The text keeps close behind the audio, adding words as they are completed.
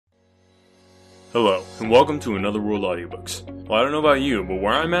Hello, and welcome to Another World Audiobooks. Well, I don't know about you, but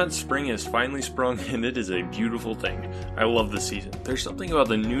where I'm at, spring has finally sprung, and it is a beautiful thing. I love this season. There's something about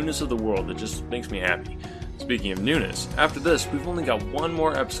the newness of the world that just makes me happy. Speaking of newness, after this, we've only got one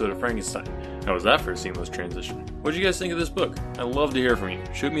more episode of Frankenstein. How was that for a seamless transition? What did you guys think of this book? I'd love to hear from you.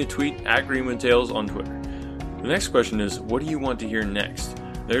 Shoot me a tweet at Greenwood Tales on Twitter. The next question is, what do you want to hear next?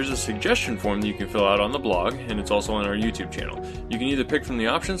 There's a suggestion form that you can fill out on the blog, and it's also on our YouTube channel. You can either pick from the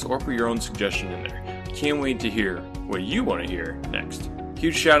options or put your own suggestion in there. Can't wait to hear what you want to hear next.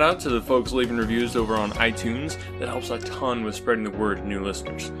 Huge shout out to the folks leaving reviews over on iTunes. That helps a ton with spreading the word to new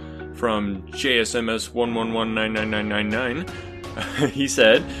listeners. From JSMS11199999, he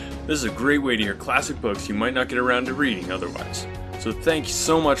said, "This is a great way to hear classic books you might not get around to reading otherwise." So thank you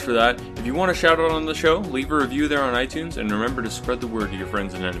so much for that. If you want a shout out on the show, leave a review there on iTunes, and remember to spread the word to your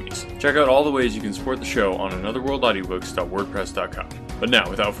friends and enemies. Check out all the ways you can support the show on anotherworldaudiobooks.wordpress.com. But now,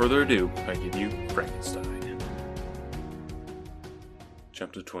 without further ado, I give you Frankenstein.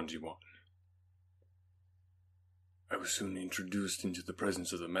 Chapter 21. I was soon introduced into the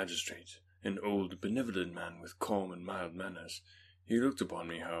presence of the magistrate, an old, benevolent man with calm and mild manners. He looked upon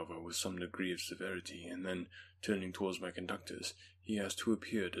me, however, with some degree of severity, and then, turning towards my conductors, he asked who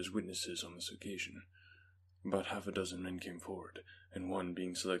appeared as witnesses on this occasion. About half a dozen men came forward, and one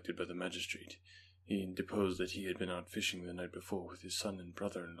being selected by the magistrate, he deposed that he had been out fishing the night before with his son and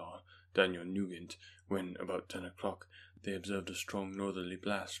brother-in-law, Daniel Nugent, when, about 10 o'clock, they observed a strong northerly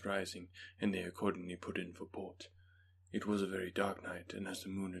blast rising, and they accordingly put in for port. It was a very dark night, and as the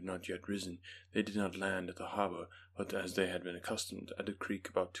moon had not yet risen, they did not land at the harbour, but as they had been accustomed, at a creek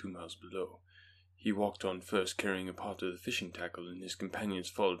about 2 miles below. He walked on first, carrying a part of the fishing tackle, and his companions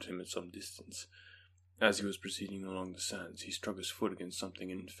followed him at some distance. As he was proceeding along the sands, he struck his foot against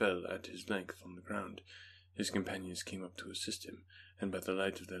something and fell at his length on the ground. His companions came up to assist him, and by the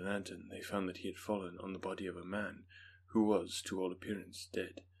light of their lantern they found that he had fallen on the body of a man, who was, to all appearance,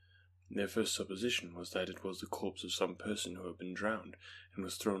 dead. Their first supposition was that it was the corpse of some person who had been drowned, and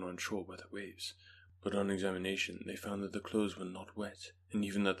was thrown on shore by the waves. But on examination they found that the clothes were not wet, and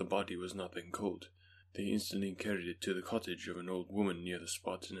even that the body was not then cold. They instantly carried it to the cottage of an old woman near the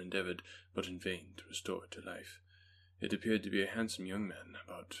spot, and endeavoured, but in vain, to restore it to life. It appeared to be a handsome young man,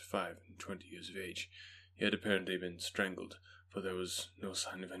 about 25 years of age. He had apparently been strangled, for there was no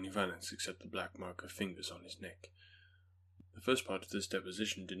sign of any violence except the black mark of fingers on his neck. The first part of this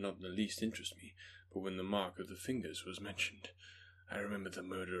deposition did not in the least interest me, but when the mark of the fingers was mentioned, I remembered the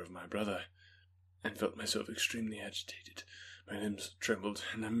murder of my brother, and felt myself extremely agitated. My limbs trembled,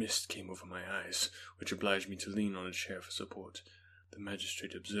 and a mist came over my eyes, which obliged me to lean on a chair for support. The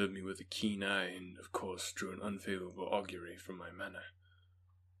magistrate observed me with a keen eye, and, of course, drew an unfavourable augury from my manner.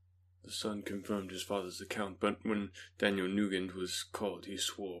 The son confirmed his father's account, but when Daniel Nugent was called, he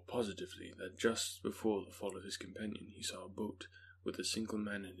swore positively that just before the fall of his companion he saw a boat, with a single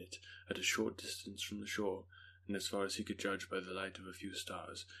man in it, at a short distance from the shore, and as far as he could judge by the light of a few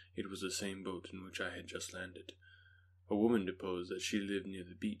stars, it was the same boat in which I had just landed. A woman deposed that she lived near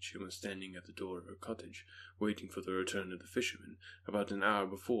the beach, and was standing at the door of her cottage, waiting for the return of the fishermen, about an hour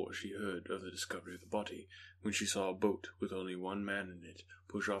before she heard of the discovery of the body, when she saw a boat with only one man in it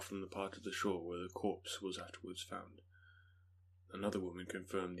push off from the part of the shore where the corpse was afterwards found. Another woman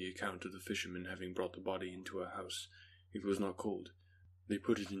confirmed the account of the fishermen having brought the body into a house. It was not cold. They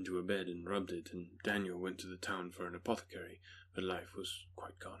put it into a bed and rubbed it, and Daniel went to the town for an apothecary, but life was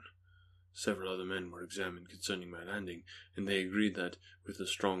quite gone. Several other men were examined concerning my landing, and they agreed that, with the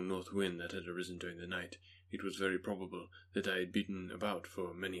strong north wind that had arisen during the night, it was very probable that I had beaten about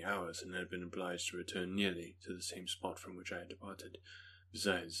for many hours, and had been obliged to return nearly to the same spot from which I had departed.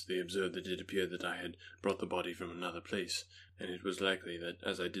 Besides, they observed that it appeared that I had brought the body from another place, and it was likely that,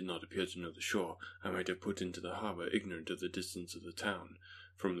 as I did not appear to know the shore, I might have put into the harbour ignorant of the distance of the town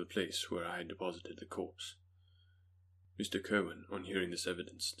from the place where I had deposited the corpse. Mr. Kerwin, on hearing this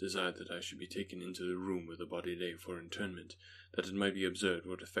evidence, desired that I should be taken into the room where the body lay for interment, that it might be observed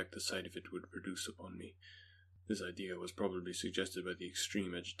what effect the sight of it would produce upon me. This idea was probably suggested by the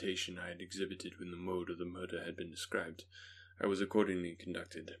extreme agitation I had exhibited when the mode of the murder had been described. I was accordingly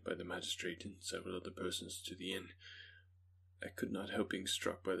conducted by the magistrate and several other persons to the inn. I could not help being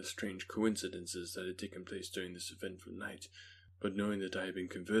struck by the strange coincidences that had taken place during this eventful night, but knowing that I had been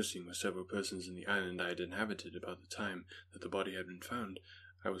conversing with several persons in the island I had inhabited about the time that the body had been found,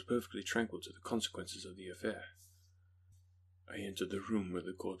 I was perfectly tranquil to the consequences of the affair. I entered the room where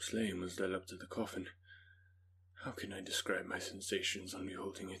the corpse lay and was led up to the coffin. How can I describe my sensations on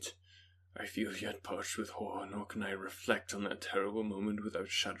beholding it? I feel yet parched with horror, nor can I reflect on that terrible moment without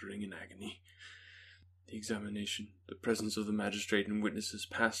shuddering in agony. The examination, the presence of the magistrate and witnesses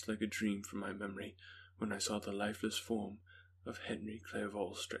passed like a dream from my memory when I saw the lifeless form of Henry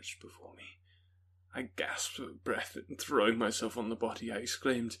Clerval stretched before me. I gasped for breath, and throwing myself on the body, I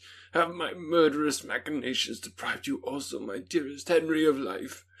exclaimed, "Have my murderous machinations deprived you also, my dearest Henry, of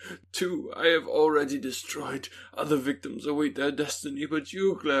life? 2, I have already destroyed. Other victims await their destiny, but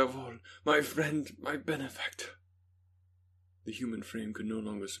you, Clerval, my friend, my benefactor." The human frame could no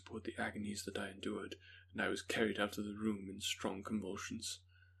longer support the agonies that I endured, and I was carried out of the room in strong convulsions.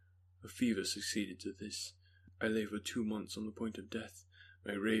 A fever succeeded to this. I lay for 2 months on the point of death.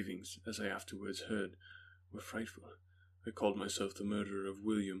 My ravings, as I afterwards heard, were frightful. I called myself the murderer of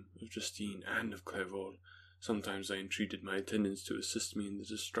William, of Justine, and of Clerval. Sometimes I entreated my attendants to assist me in the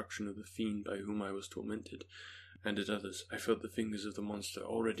destruction of the fiend by whom I was tormented, and at others I felt the fingers of the monster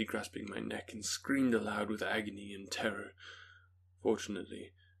already grasping my neck, and screamed aloud with agony and terror.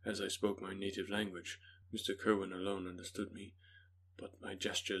 Fortunately, as I spoke my native language, Mr. Kirwin alone understood me, but my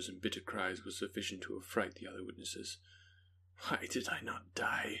gestures and bitter cries were sufficient to affright the other witnesses. Why did I not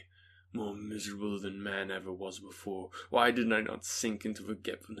die? More miserable than man ever was before, why did I not sink into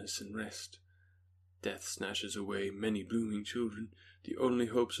forgetfulness and rest? Death snatches away many blooming children, the only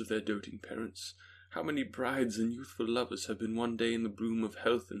hopes of their doting parents. How many brides and youthful lovers have been one day in the bloom of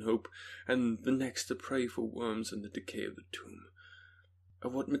health and hope, and the next a prey for worms and the decay of the tomb?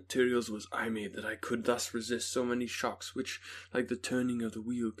 Of what materials was I made that I could thus resist so many shocks which, like the turning of the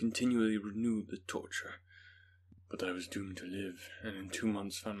wheel, continually renewed the torture? But I was doomed to live, and in 2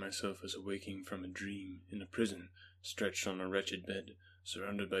 months found myself as awaking from a dream, in a prison, stretched on a wretched bed,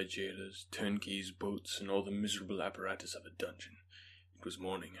 surrounded by jailers, turnkeys, boats, and all the miserable apparatus of a dungeon. It was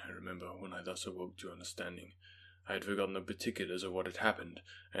morning, I remember, when I thus awoke to understanding. I had forgotten the particulars of what had happened,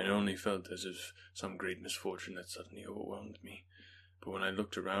 and only felt as if some great misfortune had suddenly overwhelmed me. But when I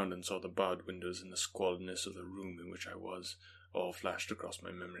looked around and saw the barred windows and the squalidness of the room in which I was, all flashed across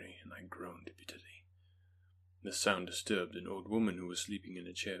my memory, and I groaned bitterly. The sound disturbed an old woman who was sleeping in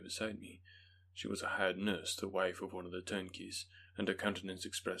a chair beside me. She was a hired nurse, the wife of one of the turnkeys, and her countenance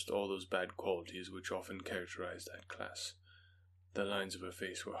expressed all those bad qualities which often characterized that class. The lines of her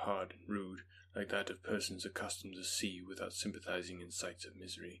face were hard and rude, like that of persons accustomed to see without sympathizing in sights of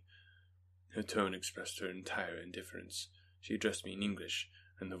misery. Her tone expressed her entire indifference. She addressed me in English,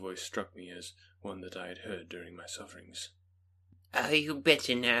 and the voice struck me as one that I had heard during my sufferings. "Are you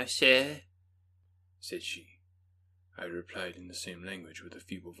better now, sir?" said she. I replied in the same language with a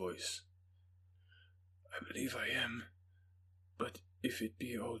feeble voice. "I believe I am. But if it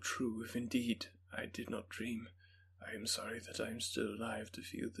be all true, if indeed I did not dream, I am sorry that I am still alive to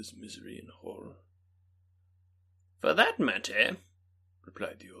feel this misery and horror." "For that matter,"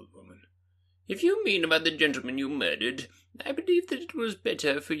 replied the old woman, "if you mean about the gentleman you murdered, I believe that it was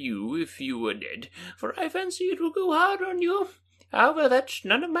better for you if you were dead, for I fancy it will go hard on you. However, that's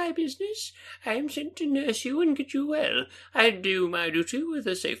none of my business. I am sent to nurse you and get you well. I do my duty with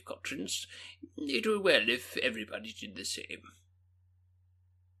a safe conscience. It were well if everybody did the same."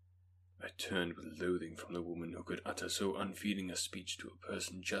 I turned with loathing from the woman who could utter so unfeeling a speech to a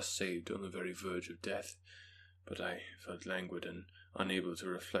person just saved on the very verge of death, but I felt languid and unable to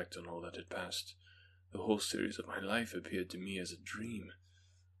reflect on all that had passed. The whole series of my life appeared to me as a dream.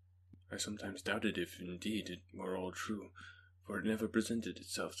 I sometimes doubted if, indeed, it were all true, for it never presented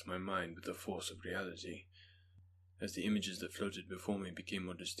itself to my mind with the force of reality. As the images that floated before me became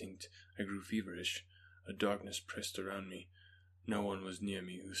more distinct, I grew feverish. A darkness pressed around me. No one was near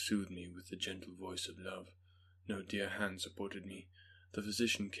me who soothed me with the gentle voice of love. No dear hand supported me. The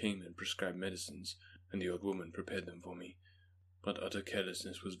physician came and prescribed medicines, and the old woman prepared them for me. But utter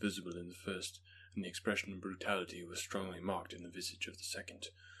carelessness was visible in the first, and the expression of brutality was strongly marked in the visage of the second.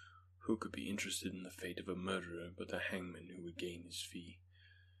 Who could be interested in the fate of a murderer but the hangman who would gain his fee?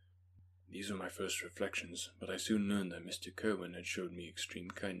 These were my first reflections, but I soon learned that Mr. Kirwin had showed me extreme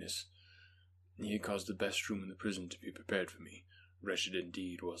kindness. He had caused the best room in the prison to be prepared for me. Wretched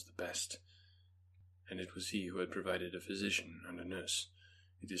indeed was the best. And it was he who had provided a physician and a nurse.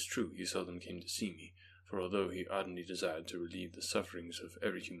 It is true he seldom came to see me, for although he ardently desired to relieve the sufferings of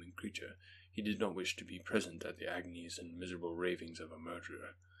every human creature, he did not wish to be present at the agonies and miserable ravings of a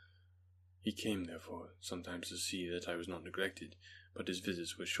murderer. He came, therefore, sometimes to see that I was not neglected, but his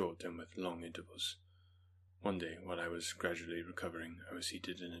visits were short and with long intervals. One day, while I was gradually recovering, I was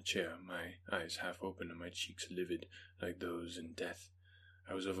seated in a chair, my eyes half open and my cheeks livid, like those in death.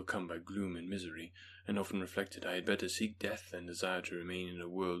 I was overcome by gloom and misery, and often reflected I had better seek death than desire to remain in a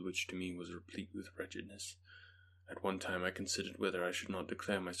world which to me was replete with wretchedness. At one time I considered whether I should not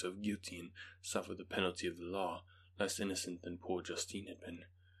declare myself guilty and suffer the penalty of the law, less innocent than poor Justine had been.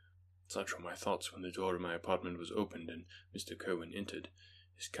 Such were my thoughts when the door of my apartment was opened and Mr. Cohen entered.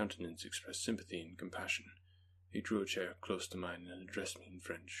 His countenance expressed sympathy and compassion. He drew a chair close to mine and addressed me in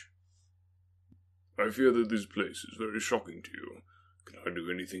French. "I fear that this place is very shocking to you. Can I do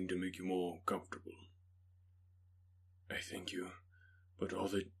anything to make you more comfortable?" "I thank you, but all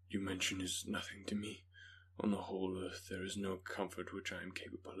that you mention is nothing to me. On the whole earth there is no comfort which I am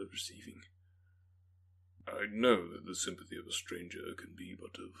capable of receiving." "I know that the sympathy of a stranger can be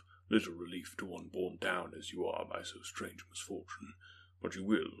but of little relief to one borne down as you are by so strange a misfortune, but you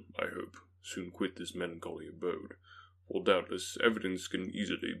will, I hope, soon quit this melancholy abode, for doubtless evidence can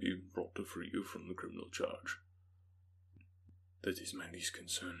easily be brought to free you from the criminal charge." "That is my least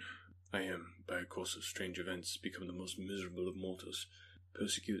concern. I am, by a course of strange events, become the most miserable of mortals.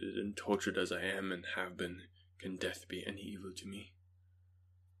 Persecuted and tortured as I am and have been, can death be any evil to me?"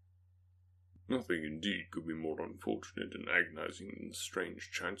 "Nothing indeed could be more unfortunate and agonizing than the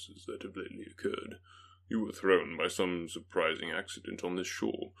strange chances that have lately occurred. You were thrown by some surprising accident on this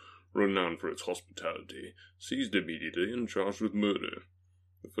shore, renowned for its hospitality, seized immediately and charged with murder.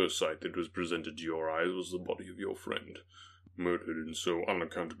 The first sight that was presented to your eyes was the body of your friend, murdered in so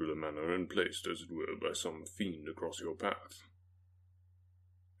unaccountable a manner and placed, as it were, by some fiend across your path."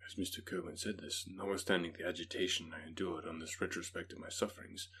 As Mr. Cohen said this, notwithstanding the agitation I endured on this retrospect of my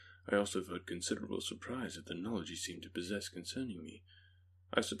sufferings, I also felt considerable surprise at the knowledge he seemed to possess concerning me.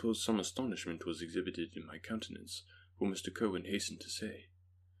 I suppose some astonishment was exhibited in my countenance, for Mr. Cohen hastened to say,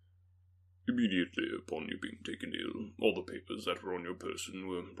 "Immediately upon you being taken ill, all the papers that were on your person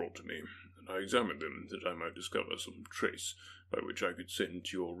were brought to me, and I examined them that I might discover some trace by which I could send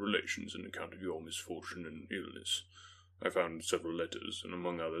to your relations an account of your misfortune and illness. I found several letters, and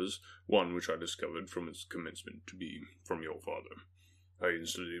among others, one which I discovered from its commencement to be from your father. I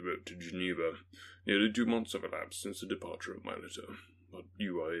instantly wrote to Geneva. Nearly 2 months have elapsed since the departure of my letter, but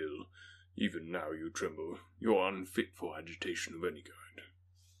you are ill. Even now you tremble. You are unfit for agitation of any kind."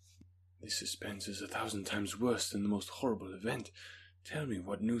 "This suspense is 1,000 times worse than the most horrible event. Tell me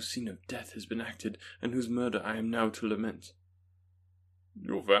what new scene of death has been acted, and whose murder I am now to lament."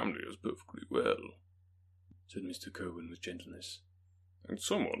 "Your family is perfectly well," said Mr. Cohen with gentleness, "and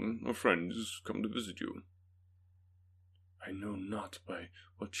someone, a friend, is come to visit you." I know not by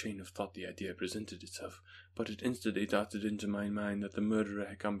what chain of thought the idea presented itself, but it instantly darted into my mind that the murderer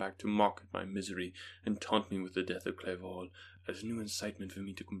had come back to mock at my misery and taunt me with the death of Clerval, as new incitement for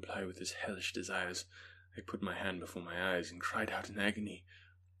me to comply with his hellish desires. I put my hand before my eyes and cried out in agony,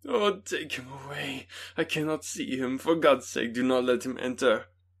 "Oh, take him away! I cannot see him! For God's sake, do not let him enter!"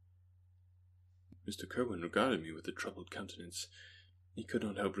 Mr. Cohen regarded me with a troubled countenance. He could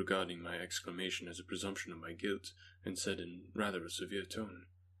not help regarding my exclamation as a presumption of my guilt, and said in rather a severe tone,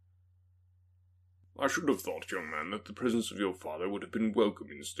 "I should have thought, young man, that the presence of your father would have been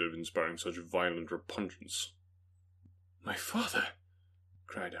welcome instead of inspiring such violent repugnance." "My father!"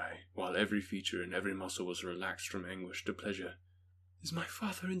 cried I, while every feature and every muscle was relaxed from anguish to pleasure. "Is my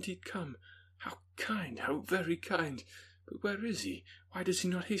father indeed come? How kind, how very kind! But where is he? Why does he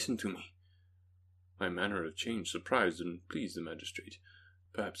not hasten to me?" My manner of change surprised and pleased the magistrate.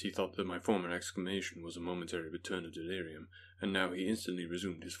 Perhaps he thought that my former exclamation was a momentary return of delirium, and now he instantly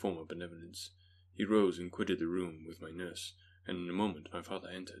resumed his former benevolence. He rose and quitted the room with my nurse, and in a moment my father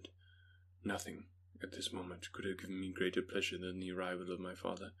entered. Nothing, at this moment, could have given me greater pleasure than the arrival of my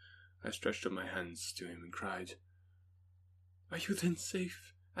father. I stretched up my hands to him and cried, "Are you then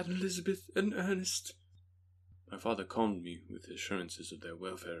safe, Aunt Elizabeth and Ernest?" My father calmed me with assurances of their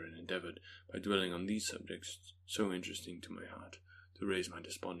welfare, and endeavoured, by dwelling on these subjects, so interesting to my heart, to raise my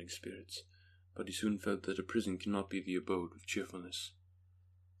desponding spirits, but he soon felt that a prison cannot be the abode of cheerfulness.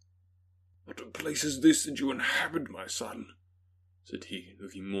 "What a place is this that you inhabit, my son?" said he,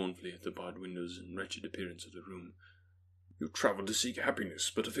 looking mournfully at the barred windows and wretched appearance of the room. "You travel to seek happiness,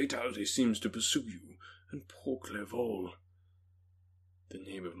 but a fatality seems to pursue you, and poor Clerval." The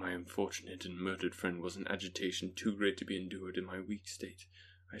name of my unfortunate and murdered friend was an agitation too great to be endured in my weak state.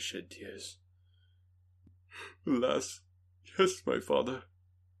 I shed tears. "Alas, yes, my father,"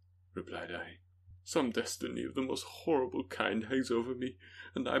 replied I. "Some destiny of the most horrible kind hangs over me,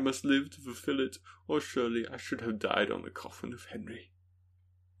 and I must live to fulfill it, or surely I should have died on the coffin of Henry."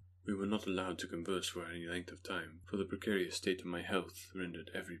 We were not allowed to converse for any length of time, for the precarious state of my health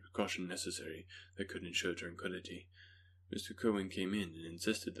rendered every precaution necessary that could ensure tranquillity. Mr. Cohen came in and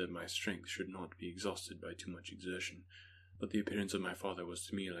insisted that my strength should not be exhausted by too much exertion, but the appearance of my father was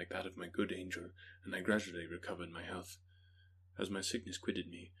to me like that of my good angel, and I gradually recovered my health. As my sickness quitted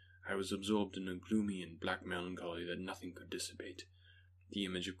me, I was absorbed in a gloomy and black melancholy that nothing could dissipate. The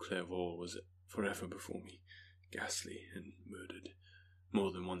image of Clerval was forever before me, ghastly and murdered.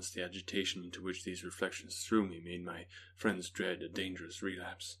 More than once the agitation into which these reflections threw me made my friends dread a dangerous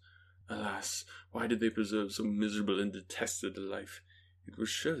relapse. Alas, why did they preserve so miserable and detested a life? It was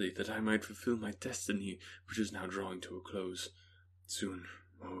surely that I might fulfill my destiny, which is now drawing to a close. Soon,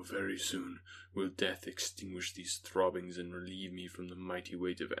 oh, very soon, will death extinguish these throbbings and relieve me from the mighty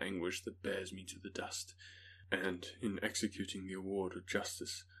weight of anguish that bears me to the dust, and, in executing the award of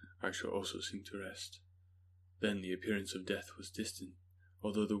justice, I shall also sink to rest. Then the appearance of death was distant,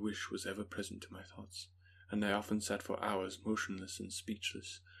 although the wish was ever present to my thoughts, and I often sat for hours motionless and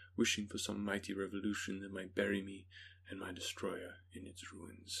speechless, wishing for some mighty revolution that might bury me and my destroyer in its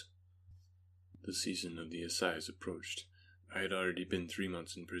ruins. The season of the assize approached. I had already been 3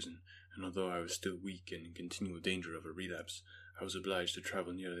 months in prison, and although I was still weak and in continual danger of a relapse, I was obliged to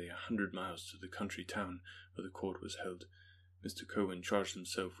travel nearly 100 miles to the country town where the court was held. Mr. Cohen charged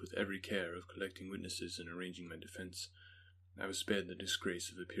himself with every care of collecting witnesses and arranging my defense. I was spared the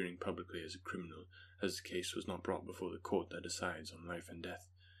disgrace of appearing publicly as a criminal, as the case was not brought before the court that decides on life and death.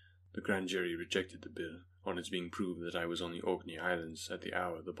 The grand jury rejected the bill, on its being proved that I was on the Orkney Islands at the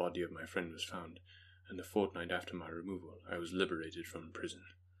hour the body of my friend was found, and a fortnight after my removal I was liberated from prison.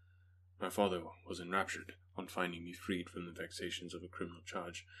 My father was enraptured on finding me freed from the vexations of a criminal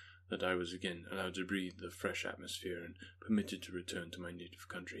charge, that I was again allowed to breathe the fresh atmosphere and permitted to return to my native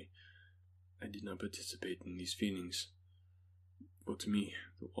country. I did not participate in these feelings, for to me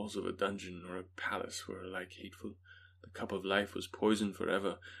the walls of a dungeon or a palace were alike hateful. The cup of life was poisoned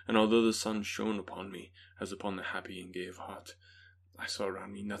forever, and although the sun shone upon me, as upon the happy and gay of heart, I saw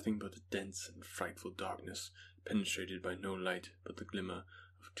around me nothing but a dense and frightful darkness, penetrated by no light but the glimmer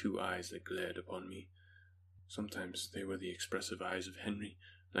of 2 eyes that glared upon me. Sometimes they were the expressive eyes of Henry,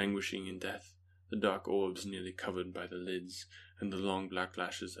 languishing in death, the dark orbs nearly covered by the lids, and the long black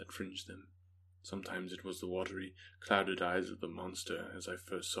lashes that fringed them. Sometimes it was the watery, clouded eyes of the monster, as I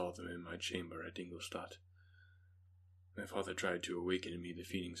first saw them in my chamber at Ingolstadt. My father tried to awaken in me the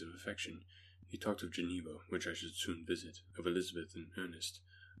feelings of affection. He talked of Geneva, which I should soon visit, of Elizabeth and Ernest,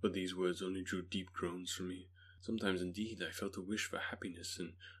 but these words only drew deep groans from me. Sometimes, indeed, I felt a wish for happiness,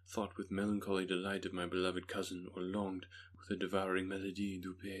 and thought with melancholy delight of my beloved cousin, or longed, with a devouring melody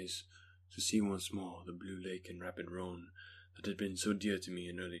du pays, to see once more the blue lake and rapid Rhone that had been so dear to me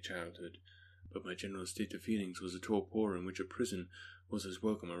in early childhood. But my general state of feelings was a torpor in which a prison was as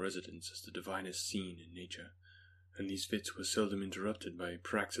welcome a residence as the divinest scene in nature, and these fits were seldom interrupted by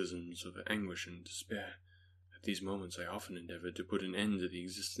paroxysms of anguish and despair. At these moments I often endeavoured to put an end to the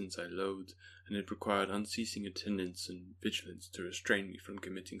existence I loathed, and it required unceasing attendance and vigilance to restrain me from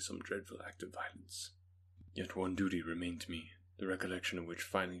committing some dreadful act of violence. Yet one duty remained to me, the recollection of which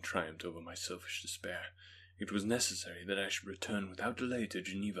finally triumphed over my selfish despair. It was necessary that I should return without delay to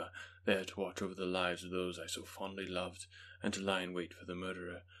Geneva, there to watch over the lives of those I so fondly loved, and to lie in wait for the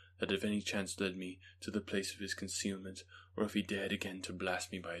murderer, that if any chance led me to the place of his concealment, or if he dared again to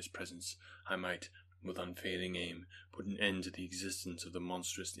blast me by his presence, I might, with unfailing aim, put an end to the existence of the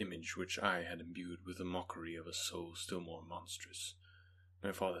monstrous image which I had imbued with the mockery of a soul still more monstrous.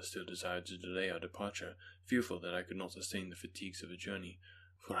 My father still desired to delay our departure, fearful that I could not sustain the fatigues of a journey,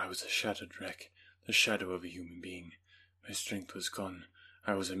 for I was a shattered wreck, the shadow of a human being. My strength was gone.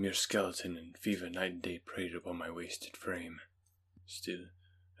 I was a mere skeleton, and fever night and day preyed upon my wasted frame. Still,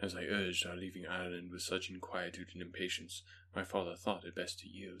 as I urged our leaving Ireland with such inquietude and impatience, my father thought it best to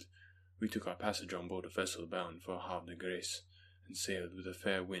yield. We took our passage on board a vessel bound for Havre de Grace, and sailed with a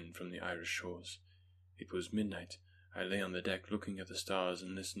fair wind from the Irish shores. It was midnight. I lay on the deck looking at the stars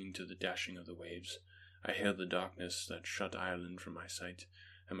and listening to the dashing of the waves. I hailed the darkness that shut Ireland from my sight,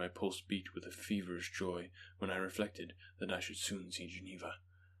 and my pulse beat with a feverish joy when I reflected that I should soon see Geneva.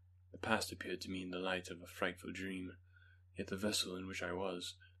 The past appeared to me in the light of a frightful dream. Yet the vessel in which I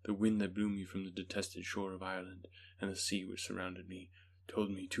was, the wind that blew me from the detested shore of Ireland, and the sea which surrounded me,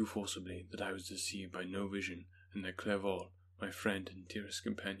 told me too forcibly that I was deceived by no vision, and that Clerval, my friend and dearest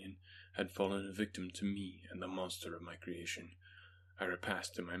companion, had fallen a victim to me and the monster of my creation. I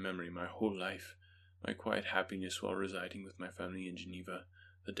repassed in my memory my whole life, my quiet happiness while residing with my family in Geneva,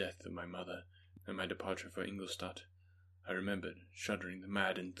 the death of my mother, and my departure for Ingolstadt. I remembered, shuddering, the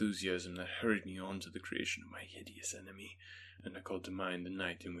mad enthusiasm that hurried me on to the creation of my hideous enemy, and I called to mind the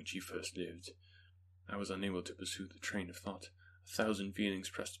night in which he first lived. I was unable to pursue the train of thought. 1,000 feelings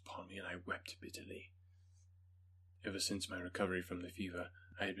pressed upon me, and I wept bitterly. Ever since my recovery from the fever,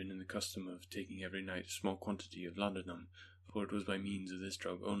 I had been in the custom of taking every night a small quantity of laudanum, for it was by means of this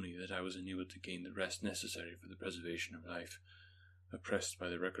drug only that I was enabled to gain the rest necessary for the preservation of life. Oppressed by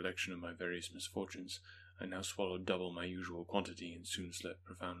the recollection of my various misfortunes, I now swallowed double my usual quantity and soon slept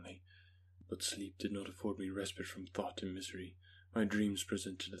profoundly. But sleep did not afford me respite from thought and misery. My dreams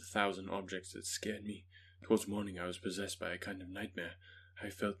presented 1,000 objects that scared me. Towards morning I was possessed by a kind of nightmare. I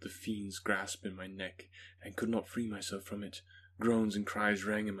felt the fiend's grasp in my neck, and could not free myself from it. Groans and cries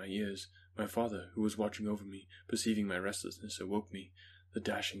rang in my ears. My father, who was watching over me, perceiving my restlessness, awoke me. The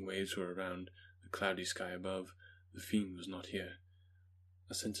dashing waves were around, the cloudy sky above. The fiend was not here.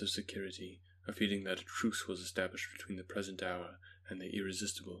 A sense of security, a feeling that a truce was established between the present hour and the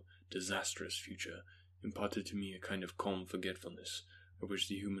irresistible, disastrous future, imparted to me a kind of calm forgetfulness, of which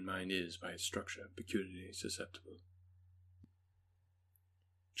the human mind is, by its structure, peculiarly susceptible.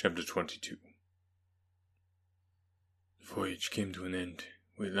 Chapter 22. The voyage came to an end.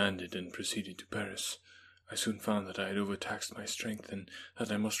 We landed and proceeded to Paris. I soon found that I had overtaxed my strength, and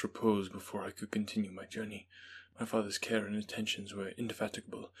that I must repose before I could continue my journey. My father's care and attentions were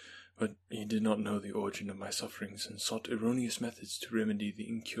indefatigable, but he did not know the origin of my sufferings, and sought erroneous methods to remedy the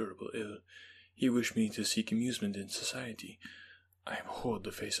incurable ill. He wished me to seek amusement in society. I abhorred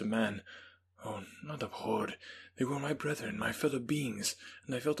the face of man. Oh, not abhorred. They were my brethren, my fellow beings,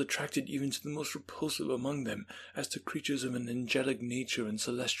 and I felt attracted even to the most repulsive among them, as to creatures of an angelic nature and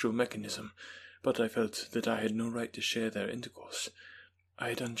celestial mechanism. But I felt that I had no right to share their intercourse. I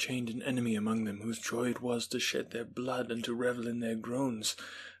had unchained an enemy among them, whose joy it was to shed their blood and to revel in their groans.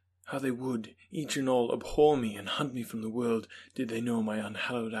 How they would, each and all, abhor me and hunt me from the world, did they know my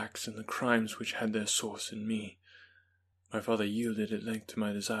unhallowed acts and the crimes which had their source in me. My father yielded at length to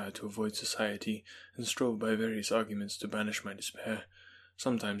my desire to avoid society, and strove by various arguments to banish my despair.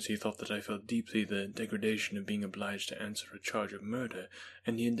 Sometimes he thought that I felt deeply the degradation of being obliged to answer a charge of murder,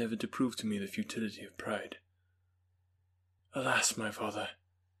 and he endeavoured to prove to me the futility of pride. "Alas, my father,"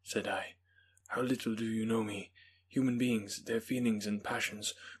 said I, "how little do you know me. Human beings, their feelings and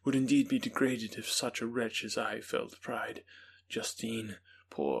passions, would indeed be degraded if such a wretch as I felt pride. Justine,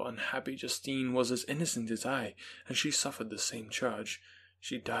 poor unhappy Justine, was as innocent as I, and she suffered the same charge.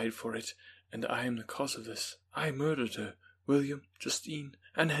 She died for it, and I am the cause of this. I murdered her. William, Justine,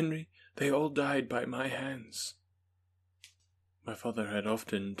 and Henry, they all died by my hands." My father had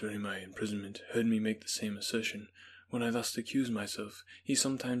often, during my imprisonment, heard me make the same assertion. When I thus accused myself, he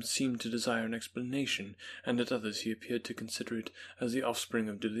sometimes seemed to desire an explanation, and at others he appeared to consider it as the offspring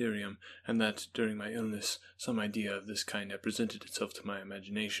of delirium, and that, during my illness, some idea of this kind had presented itself to my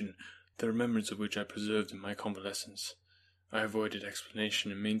imagination, the remembrance of which I preserved in my convalescence. I avoided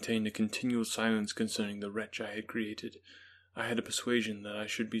explanation, and maintained a continual silence concerning the wretch I had created. I had a persuasion that I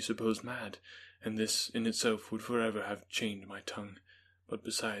should be supposed mad, and this in itself would forever have chained my tongue. But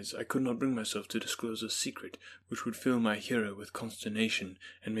besides, I could not bring myself to disclose a secret which would fill my hearer with consternation,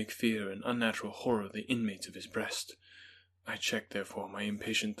 and make fear and unnatural horror the inmates of his breast. I checked, therefore, my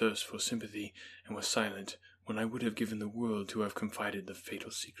impatient thirst for sympathy, and was silent, when I would have given the world to have confided the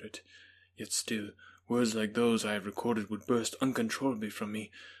fatal secret. Yet still, words like those I have recorded would burst uncontrollably from me.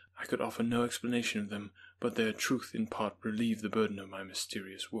 I could offer no explanation of them, but their truth in part relieved the burden of my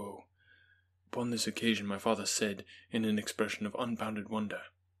mysterious woe. Upon this occasion my father said, in an expression of unbounded wonder,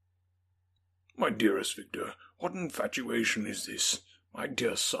 "My dearest Victor, what infatuation is this? My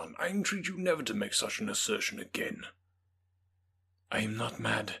dear son, I entreat you never to make such an assertion again." "I am not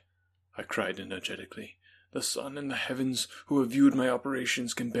mad," I cried energetically. "The sun and the heavens, who have viewed my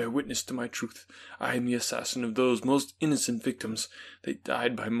operations, can bear witness to my truth. I am the assassin of those most innocent victims. They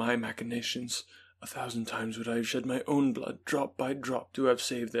died by my machinations. 1,000 times would I have shed my own blood, drop by drop, to have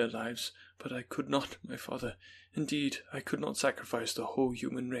saved their lives. But I could not, my father. Indeed, I could not sacrifice the whole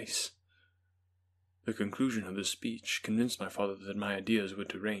human race." The conclusion of this speech convinced my father that my ideas were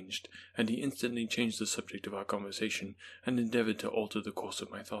deranged, and he instantly changed the subject of our conversation, and endeavoured to alter the course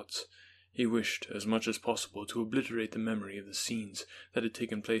of my thoughts. He wished, as much as possible, to obliterate the memory of the scenes that had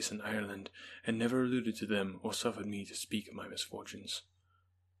taken place in Ireland, and never alluded to them or suffered me to speak of my misfortunes.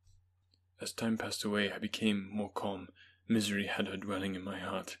 As time passed away, I became more calm. Misery had her dwelling in my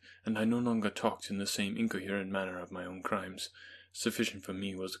heart, and I no longer talked in the same incoherent manner of my own crimes. Sufficient for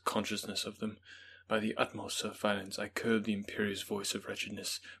me was the consciousness of them. By the utmost self-violence I curbed the imperious voice of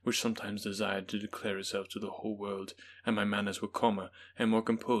wretchedness, which sometimes desired to declare itself to the whole world, and my manners were calmer and more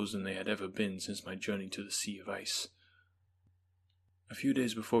composed than they had ever been since my journey to the Sea of Ice. A few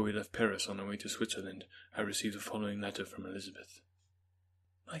days before we left Paris on our way to Switzerland, I received the following letter from Elizabeth.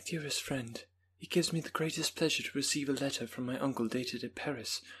 "My dearest friend, it gives me the greatest pleasure to receive a letter from my uncle dated at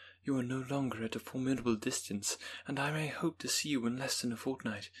Paris. You are no longer at a formidable distance, and I may hope to see you in less than a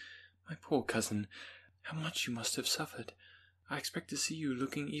fortnight. My poor cousin, how much you must have suffered! I expect to see you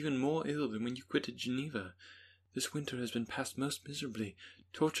looking even more ill than when you quitted Geneva. This winter has been passed most miserably,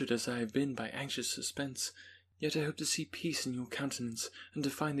 tortured as I have been by anxious suspense. Yet I hope to see peace in your countenance, and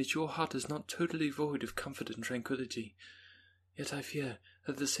to find that your heart is not totally void of comfort and tranquillity. Yet I fear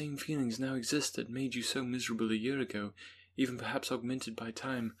that the same feelings now exist that made you so miserable a year ago, even perhaps augmented by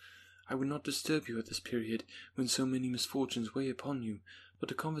time. I would not disturb you at this period, when so many misfortunes weigh upon you, but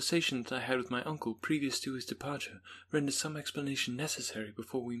a conversation that I had with my uncle previous to his departure renders some explanation necessary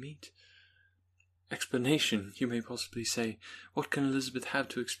before we meet. Explanation, you may possibly say. What can Elizabeth have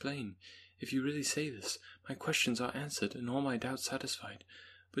to explain? If you really say this, my questions are answered and all my doubts satisfied.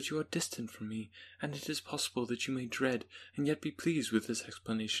 But you are distant from me, and it is possible that you may dread and yet be pleased with this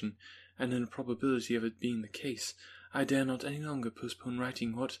explanation, and in a probability of it being the case, I dare not any longer postpone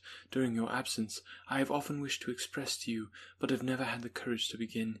writing what, during your absence, I have often wished to express to you, but have never had the courage to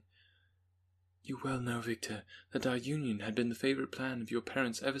begin. You well know, Victor, that our union had been the favourite plan of your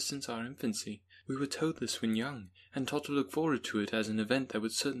parents ever since our infancy. We were told this when young, and taught to look forward to it as an event that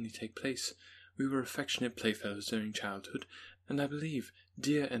would certainly take place. We were affectionate playfellows during childhood, and I believe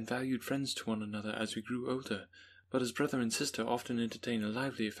dear and valued friends to one another as we grew older, but as brother and sister often entertain a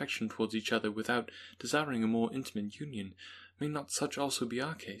lively affection towards each other without desiring a more intimate union, may not such also be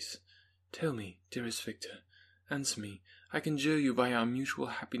our case? Tell me, dearest Victor, answer me, I conjure you by our mutual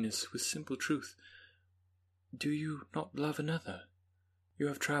happiness with simple truth. Do you not love another? You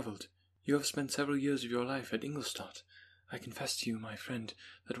have travelled. You have spent several years of your life at Ingolstadt. I confess to you, my friend,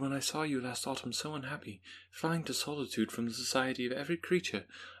 that when I saw you last autumn so unhappy, flying to solitude from the society of every creature,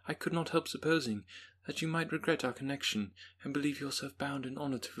 I could not help supposing that you might regret our connection, and believe yourself bound in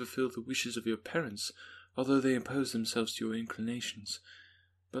honour to fulfil the wishes of your parents, although they oppose themselves to your inclinations.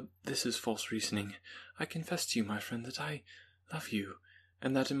 But this is false reasoning. I confess to you, my friend, that I love you,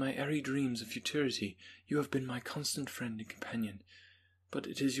 and that in my airy dreams of futurity you have been my constant friend and companion. But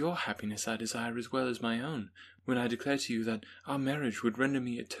it is your happiness I desire as well as my own, when I declare to you that our marriage would render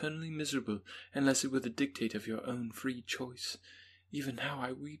me eternally miserable unless it were the dictate of your own free choice. Even now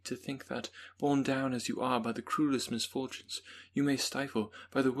I weep to think that, borne down as you are by the cruellest misfortunes, you may stifle,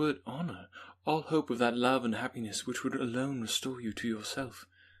 by the word honour, all hope of that love and happiness which would alone restore you to yourself.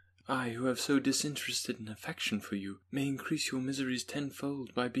 I, who have so disinterested an affection for you, may increase your miseries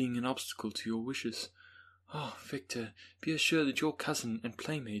tenfold by being an obstacle to your wishes. Oh, Victor, be assured that your cousin and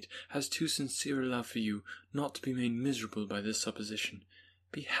playmate has too sincere a love for you not to be made miserable by this supposition.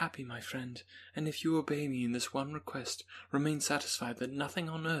 Be happy, my friend, and if you obey me in this one request, remain satisfied that nothing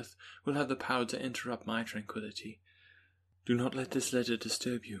on earth will have the power to interrupt my tranquillity. Do not let this letter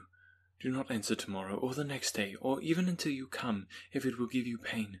disturb you. Do not answer tomorrow, or the next day, or even until you come, if it will give you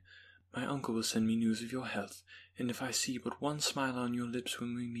pain. My uncle will send me news of your health, and if I see but one smile on your lips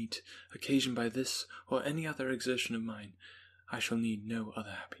when we meet, occasioned by this or any other exertion of mine, I shall need no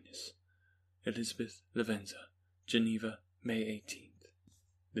other happiness. Elizabeth Lavenza, Geneva, May 18th.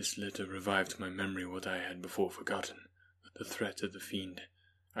 This letter revived to my memory what I had before forgotten, the threat of the fiend.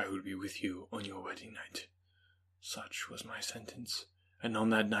 I will be with you on your wedding night. Such was my sentence, and on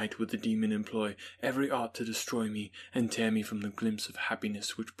that night would the demon employ every art to destroy me and tear me from the glimpse of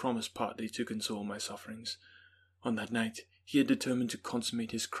happiness which promised partly to console my sufferings. On that night he had determined to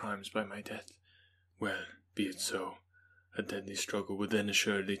consummate his crimes by my death. Well, be it so. A deadly struggle would then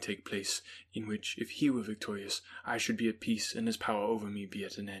assuredly take place, in which, if he were victorious, I should be at peace and his power over me be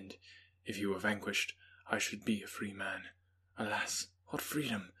at an end. If he were vanquished, I should be a free man. Alas, what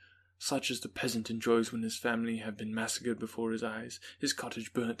freedom! Such as the peasant enjoys when his family have been massacred before his eyes, his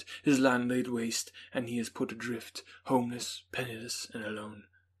cottage burnt, his land laid waste, and he is put adrift, homeless, penniless, and alone,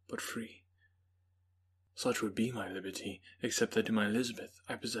 but free. Such would be my liberty, except that in my Elizabeth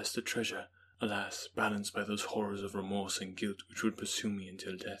I possessed a treasure, alas, balanced by those horrors of remorse and guilt which would pursue me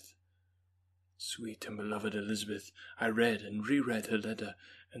until death. Sweet and beloved Elizabeth, I read and re-read her letter,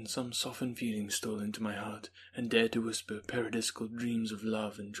 and some softened feeling stole into my heart, and dared to whisper paradisical dreams of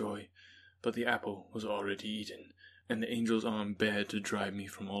love and joy. But the apple was already eaten, and the angel's arm bared to drive me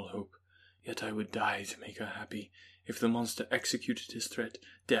from all hope. Yet I would die to make her happy. If the monster executed his threat,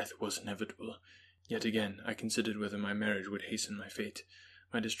 death was inevitable. Yet again I considered whether my marriage would hasten my fate.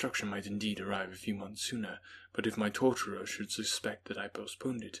 My destruction might indeed arrive a few months sooner, but if my torturer should suspect that I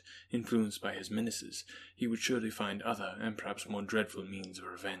postponed it, influenced by his menaces, he would surely find other and perhaps more dreadful means of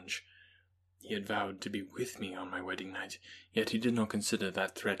revenge. He had vowed to be with me on my wedding night, yet he did not consider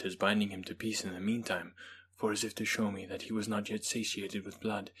that threat as binding him to peace in the meantime, for as if to show me that he was not yet satiated with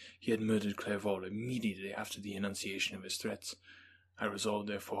blood, he had murdered Clerval immediately after the enunciation of his threats. I resolved,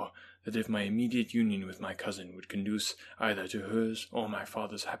 therefore, that if my immediate union with my cousin would conduce either to hers or my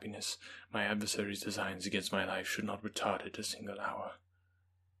father's happiness, my adversary's designs against my life should not retard it a single hour.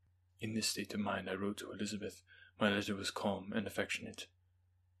 In this state of mind I wrote to Elizabeth. My letter was calm and affectionate.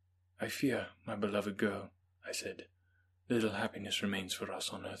 I fear, my beloved girl, I said, little happiness remains for us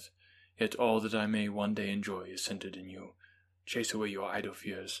on earth, yet all that I may one day enjoy is centred in you. Chase away your idle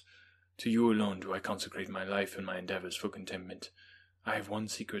fears. To you alone do I consecrate my life and my endeavours for contentment. I have one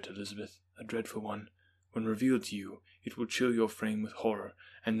secret, Elizabeth, a dreadful one. When revealed to you, it will chill your frame with horror,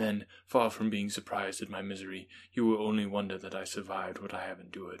 and then, far from being surprised at my misery, you will only wonder that I survived what I have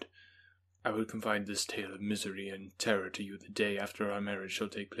endured. I will confide this tale of misery and terror to you the day after our marriage shall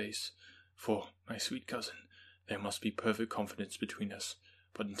take place. For, my sweet cousin, there must be perfect confidence between us,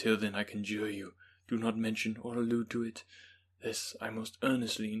 but until then I conjure you, do not mention or allude to it. This I most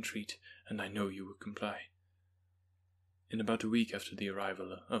earnestly entreat, and I know you will comply. In about a week after the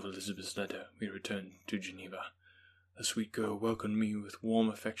arrival of Elizabeth's letter, we returned to Geneva. The sweet girl welcomed me with warm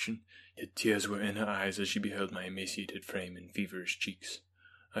affection, yet tears were in her eyes as she beheld my emaciated frame and feverish cheeks.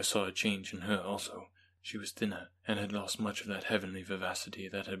 I saw a change in her also. She was thinner, and had lost much of that heavenly vivacity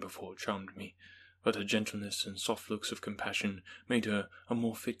that had before charmed me, but her gentleness and soft looks of compassion made her a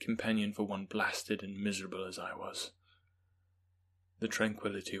more fit companion for one blasted and miserable as I was. The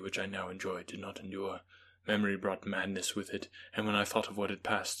tranquillity which I now enjoyed did not endure. Memory brought madness with it, and when I thought of what had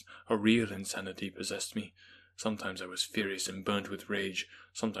passed, a real insanity possessed me. Sometimes I was furious and burnt with rage,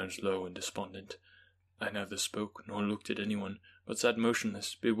 sometimes low and despondent. I neither spoke nor looked at anyone, but sat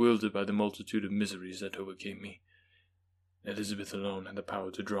motionless, bewildered by the multitude of miseries that overcame me. Elizabeth alone had the power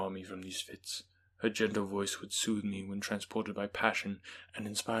to draw me from these fits. Her gentle voice would soothe me when transported by passion, and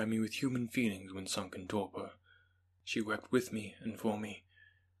inspire me with human feelings when sunk in torpor. She wept with me and for me.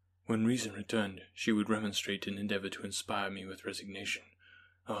 When reason returned, she would remonstrate and endeavour to inspire me with resignation.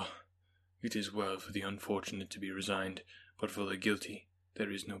 Ah, it is well for the unfortunate to be resigned, but for the guilty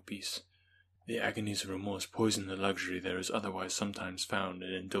there is no peace. The agonies of remorse poison the luxury there is otherwise sometimes found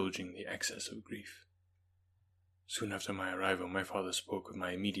in indulging the excess of grief. Soon after my arrival, my father spoke of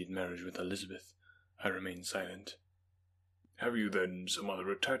my immediate marriage with Elizabeth. I remained silent. Have you then some other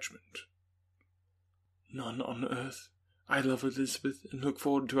attachment? None on earth. I love Elizabeth, and look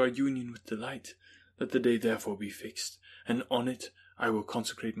forward to our union with delight. Let the day therefore be fixed, and on it I will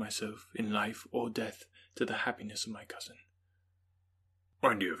consecrate myself, in life or death, to the happiness of my cousin.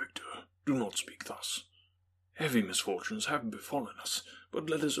 My dear Victor, do not speak thus. Heavy misfortunes have befallen us, but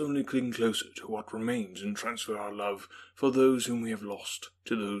let us only cling closer to what remains and transfer our love for those whom we have lost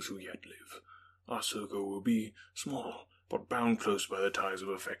to those who yet live. Our circle will be small, but bound close by the ties of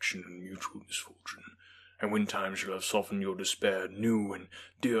affection and mutual misfortune. And when time shall have softened your despair, new and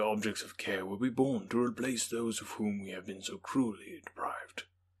dear objects of care will be born to replace those of whom we have been so cruelly deprived.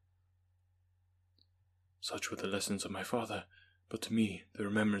 Such were the lessons of my father, but to me the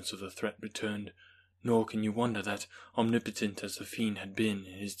remembrance of the threat returned. Nor can you wonder that, omnipotent as the fiend had been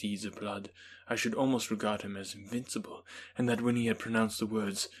in his deeds of blood, I should almost regard him as invincible, and that when he had pronounced the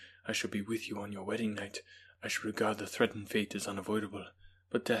words, "I shall be with you on your wedding night," I should regard the threatened fate as unavoidable.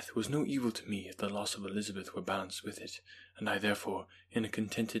 But death was no evil to me if the loss of Elizabeth were balanced with it, and I therefore, in a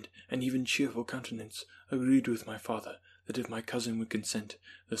contented and even cheerful countenance, agreed with my father that if my cousin would consent,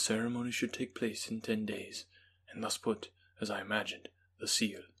 the ceremony should take place in 10 days, and thus put, as I imagined, the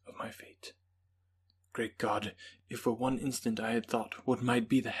seal of my fate. Great God, if for one instant I had thought what might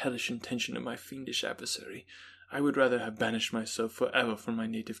be the hellish intention of my fiendish adversary, I would rather have banished myself for ever from my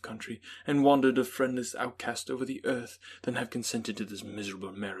native country, and wandered a friendless outcast over the earth, than have consented to this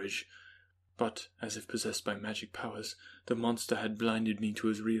miserable marriage. But, as if possessed by magic powers, the monster had blinded me to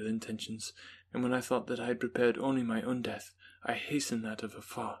his real intentions, and when I thought that I had prepared only my own death, I hastened that of a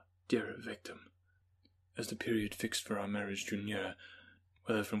far dearer victim. As the period fixed for our marriage drew nearer,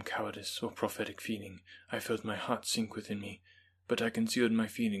 whether from cowardice or prophetic feeling, I felt my heart sink within me, but I concealed my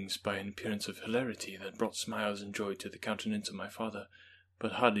feelings by an appearance of hilarity that brought smiles and joy to the countenance of my father,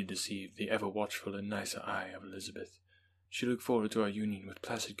 but hardly deceived the ever-watchful and nicer eye of Elizabeth. She looked forward to our union with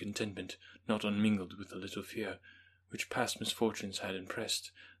placid contentment, not unmingled with a little fear, which past misfortunes had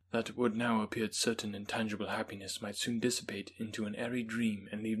impressed, that what now appeared certain and tangible happiness might soon dissipate into an airy dream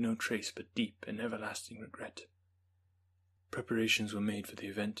and leave no trace but deep and everlasting regret. Preparations were made for the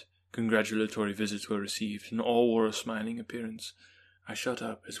event. Congratulatory visits were received, and all wore a smiling appearance. I shut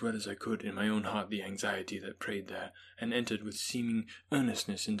up as well as I could in my own heart the anxiety that preyed there, and entered with seeming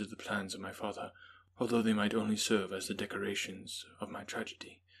earnestness into the plans of my father, although they might only serve as the decorations of my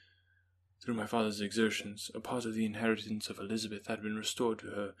tragedy. Through my father's exertions, a part of the inheritance of Elizabeth had been restored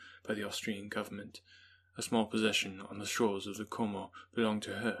to her by the Austrian government. A small possession on the shores of the Como belonged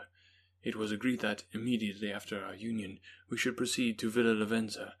to her. It was agreed that, immediately after our union, we should proceed to Villa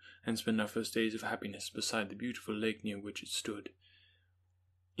Lavenza, and spend our first days of happiness beside the beautiful lake near which it stood.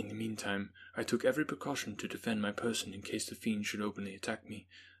 In the meantime, I took every precaution to defend my person in case the fiend should openly attack me.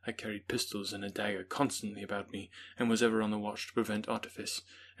 I carried pistols and a dagger constantly about me, and was ever on the watch to prevent artifice,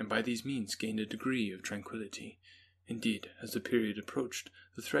 and by these means gained a degree of tranquillity. Indeed, as the period approached,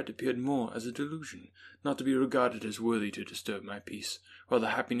 the threat appeared more as a delusion, not to be regarded as worthy to disturb my peace, while the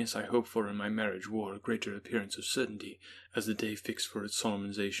happiness I hoped for in my marriage wore a greater appearance of certainty, as the day fixed for its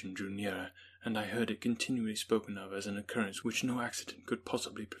solemnization drew nearer, and I heard it continually spoken of as an occurrence which no accident could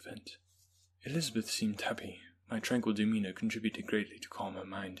possibly prevent. Elizabeth seemed happy. My tranquil demeanour contributed greatly to calm her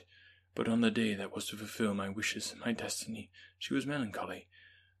mind, but on the day that was to fulfil my wishes and my destiny, she was melancholy,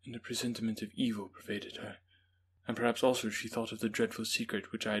 and a presentiment of evil pervaded her. And perhaps also she thought of the dreadful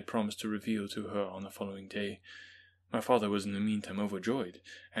secret which I had promised to reveal to her on the following day. My father was in the meantime overjoyed,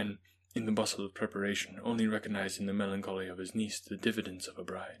 and, in the bustle of preparation, only recognized in the melancholy of his niece the diffidence of a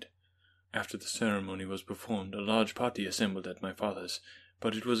bride. After the ceremony was performed, a large party assembled at my father's,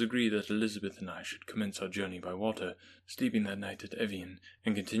 but it was agreed that Elizabeth and I should commence our journey by water, sleeping that night at Evian,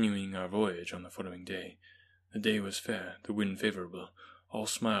 and continuing our voyage on the following day. The day was fair, the wind favourable, all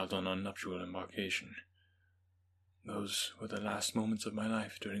smiled on our nuptial embarkation. Those were the last moments of my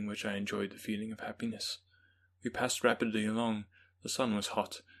life during which I enjoyed the feeling of happiness. We passed rapidly along. The sun was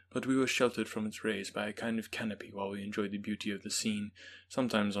hot, but we were sheltered from its rays by a kind of canopy while we enjoyed the beauty of the scene,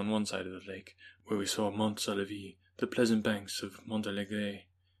 sometimes on one side of the lake, where we saw Mont Salivy, the pleasant banks of Montalegre,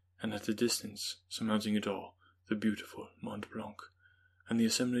 and at a distance, surmounting it all, the beautiful Mont Blanc, and the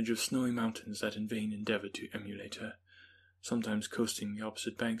assemblage of snowy mountains that in vain endeavoured to emulate her. Sometimes coasting the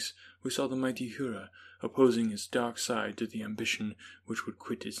opposite banks, we saw the mighty Jura, opposing its dark side to the ambition which would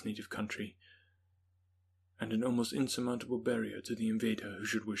quit its native country, and an almost insurmountable barrier to the invader who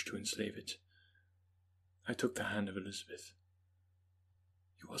should wish to enslave it. I took the hand of Elizabeth.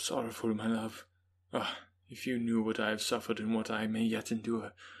 "You are sorrowful, my love. Ah, if you knew what I have suffered and what I may yet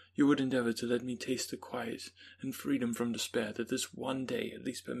endure, you would endeavour to let me taste the quiet and freedom from despair that this one day at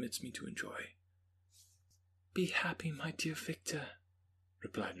least permits me to enjoy." "Be happy, my dear Victor,"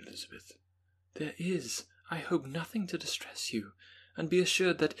 replied Elizabeth. "There is, I hope, nothing to distress you, and be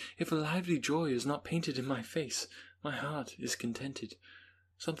assured that if a lively joy is not painted in my face, my heart is contented.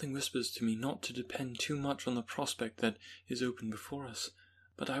 Something whispers to me not to depend too much on the prospect that is open before us,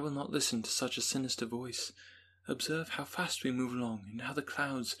 but I will not listen to such a sinister voice. Observe how fast we move along, and how the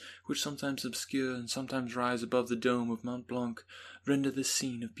clouds, which sometimes obscure and sometimes rise above the dome of Mont Blanc, render this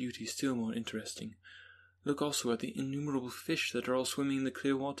scene of beauty still more interesting. Look also at the innumerable fish that are all swimming in the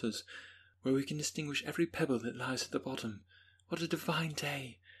clear waters, where we can distinguish every pebble that lies at the bottom. What a divine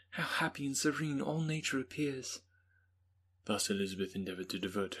day! How happy and serene all nature appears!" Thus Elizabeth endeavoured to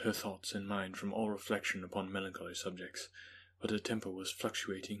divert her thoughts and mind from all reflection upon melancholy subjects, but her temper was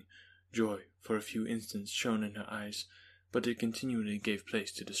fluctuating. Joy, for a few instants, shone in her eyes, but it continually gave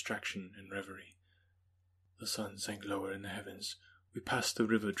place to distraction and reverie. The sun sank lower in the heavens. We passed the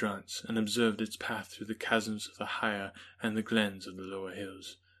river Drance, and observed its path through the chasms of the higher and the glens of the lower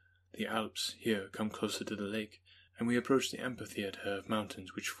hills. The Alps here come closer to the lake, and we approached the amphitheatre of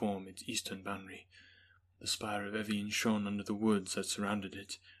mountains which form its eastern boundary. The spire of Evian shone under the woods that surrounded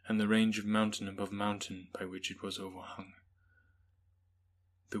it, and the range of mountain above mountain by which it was overhung.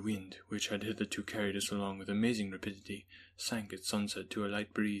 The wind, which had hitherto carried us along with amazing rapidity, sank at sunset to a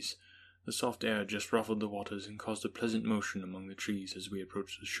light breeze. The soft air just ruffled the waters and caused a pleasant motion among the trees as we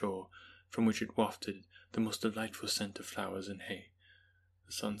approached the shore, from which it wafted the most delightful scent of flowers and hay.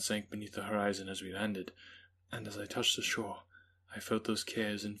 The sun sank beneath the horizon as we landed, and as I touched the shore, I felt those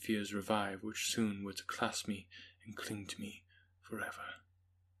cares and fears revive which soon were to clasp me and cling to me forever.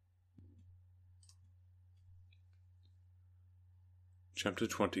 Chapter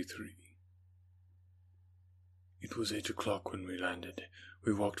 23. It was 8 o'clock when we landed.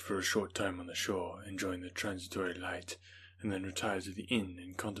 We walked for a short time on the shore, enjoying the transitory light, and then retired to the inn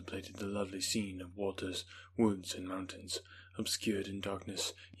and contemplated the lovely scene of waters, woods, and mountains, obscured in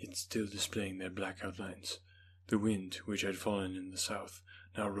darkness, yet still displaying their black outlines. The wind, which had fallen in the south,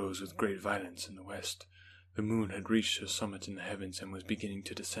 now rose with great violence in the west. The moon had reached her summit in the heavens and was beginning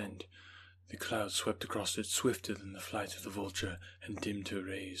to descend. The clouds swept across it swifter than the flight of the vulture and dimmed her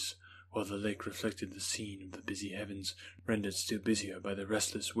rays, while the lake reflected the scene of the busy heavens, rendered still busier by the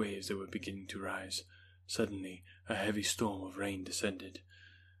restless waves that were beginning to rise. Suddenly, a heavy storm of rain descended.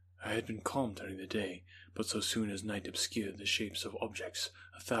 I had been calm during the day, but so soon as night obscured the shapes of objects,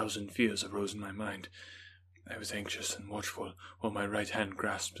 1,000 fears arose in my mind. I was anxious and watchful, while my right hand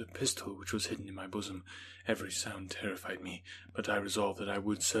grasped a pistol which was hidden in my bosom. Every sound terrified me, but I resolved that I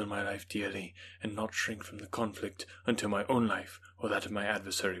would sell my life dearly, and not shrink from the conflict until my own life or that of my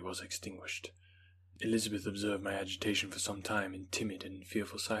adversary was extinguished. Elizabeth observed my agitation for some time in timid and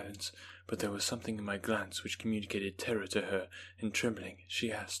fearful silence, but there was something in my glance which communicated terror to her, and trembling,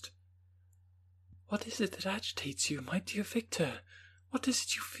 she asked, "What is it that agitates you, my dear Victor? What is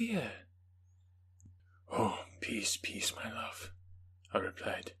it you fear?" "Oh, Peace, peace, my love, I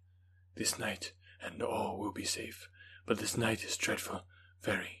replied. This night and all will be safe, but this night is dreadful,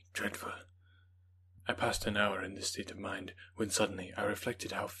 very dreadful. I passed an hour in this state of mind, when suddenly I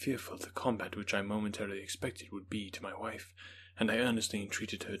reflected how fearful the combat which I momentarily expected would be to my wife, and I earnestly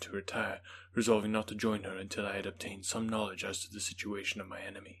entreated her to retire, resolving not to join her until I had obtained some knowledge as to the situation of my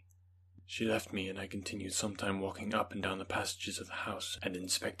enemy. She left me, and I continued some time walking up and down the passages of the house, and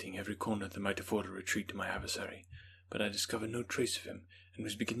inspecting every corner that might afford a retreat to my adversary, but I discovered no trace of him, and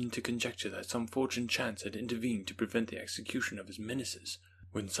was beginning to conjecture that some fortunate chance had intervened to prevent the execution of his menaces,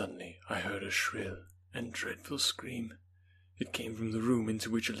 when suddenly I heard a shrill and dreadful scream. It came from the room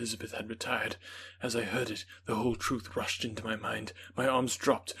into which Elizabeth had retired. As I heard it, the whole truth rushed into my mind. My arms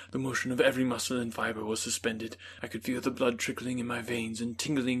dropped, the motion of every muscle and fibre was suspended. I could feel the blood trickling in my veins and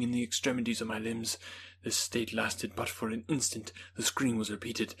tingling in the extremities of my limbs. This state lasted but for an instant. The scream was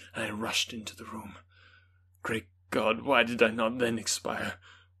repeated, and I rushed into the room. Great God, why did I not then expire?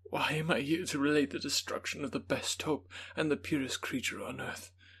 Why am I here to relate the destruction of the best hope and the purest creature on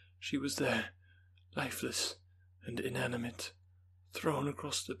earth? She was there, lifeless and inanimate, thrown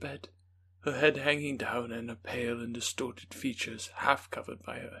across the bed, her head hanging down and her pale and distorted features half covered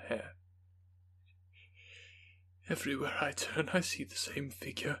by her hair. Everywhere I turn I see the same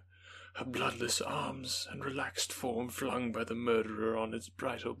figure, her bloodless arms and relaxed form flung by the murderer on its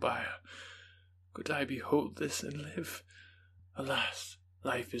bridal bier. Could I behold this and live? Alas,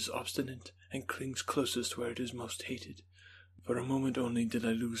 life is obstinate and clings closest where it is most hated. For a moment only did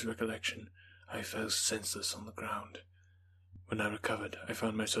I lose recollection. I fell senseless on the ground. When I recovered, I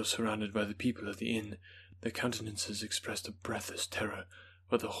found myself surrounded by the people of the inn. Their countenances expressed a breathless terror,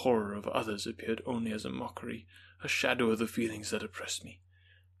 but the horror of others appeared only as a mockery, a shadow of the feelings that oppressed me.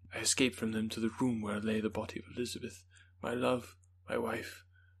 I escaped from them to the room where lay the body of Elizabeth, my love, my wife,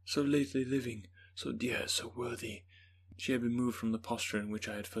 so lately living, so dear, so worthy. She had been moved from the posture in which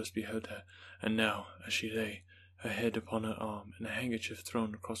I had first beheld her, and now, as she lay, her head upon her arm and a handkerchief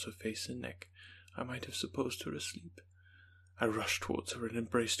thrown across her face and neck, I might have supposed her asleep. I rushed towards her and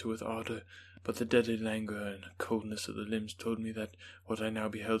embraced her with ardour, but the deadly languor and coldness of the limbs told me that what I now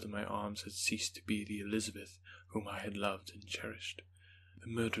beheld in my arms had ceased to be the Elizabeth whom I had loved and cherished. The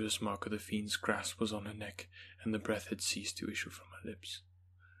murderous mark of the fiend's grasp was on her neck, and the breath had ceased to issue from her lips.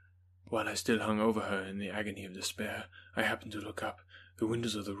 While I still hung over her in the agony of despair, I happened to look up. The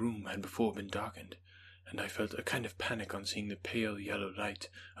windows of the room had before been darkened, and I felt a kind of panic on seeing the pale yellow light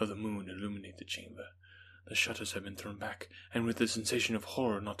of the moon illuminate the chamber. The shutters had been thrown back, and with a sensation of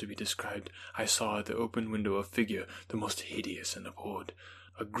horror not to be described, I saw at the open window a figure the most hideous and abhorred.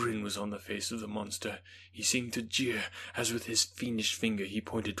 A grin was on the face of the monster. He seemed to jeer, as with his fiendish finger he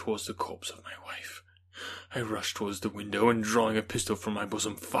pointed towards the corpse of my wife. I rushed towards the window, and drawing a pistol from my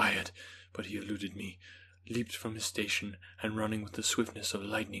bosom, fired, but he eluded me, leaped from his station, and running with the swiftness of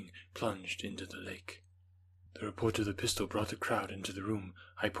lightning, plunged into the lake. The report of the pistol brought the crowd into the room.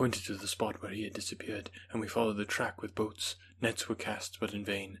 I pointed to the spot where he had disappeared, and we followed the track with boats. Nets were cast, but in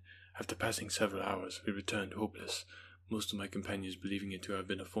vain. After passing several hours, we returned hopeless, most of my companions believing it to have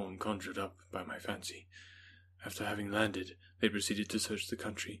been a form conjured up by my fancy. After having landed, they proceeded to search the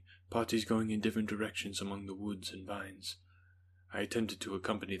country, parties going in different directions among the woods and vines. I attempted to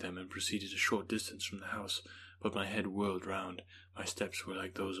accompany them and proceeded a short distance from the house, but my head whirled round. My steps were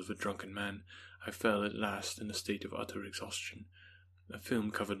like those of a drunken man. I fell at last in a state of utter exhaustion. A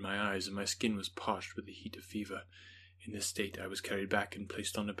film covered my eyes, and my skin was parched with the heat of fever. In this state I was carried back and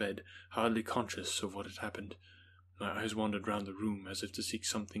placed on a bed, hardly conscious of what had happened. My eyes wandered round the room as if to seek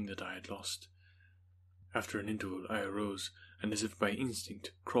something that I had lost. After an interval I arose, and as if by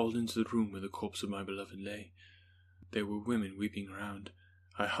instinct crawled into the room where the corpse of my beloved lay. There were women weeping around.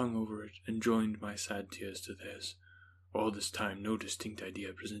 I hung over it and joined my sad tears to theirs. All this time no distinct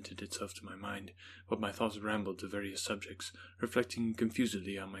idea presented itself to my mind, but my thoughts rambled to various subjects, reflecting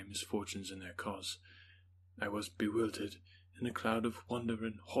confusedly on my misfortunes and their cause. I was bewildered, in a cloud of wonder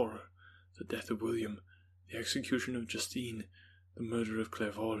and horror. The death of William, the execution of Justine, the murder of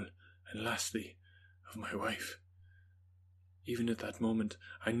Clerval, and lastly, of my wife. Even at that moment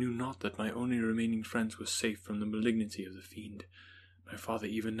I knew not that my only remaining friends were safe from the malignity of the fiend. My father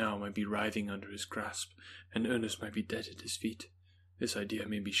even now might be writhing under his grasp, and Ernest might be dead at his feet. This idea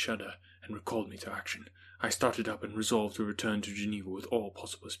made me shudder, and recalled me to action. I started up and resolved to return to Geneva with all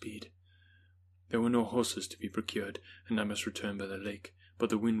possible speed. There were no horses to be procured, and I must return by the lake, but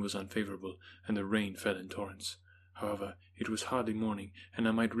the wind was unfavourable, and the rain fell in torrents. However, it was hardly morning, and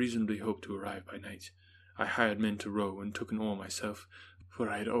I might reasonably hope to arrive by night. I hired men to row, and took an oar myself, for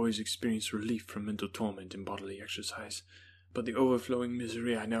I had always experienced relief from mental torment in bodily exercise. But the overflowing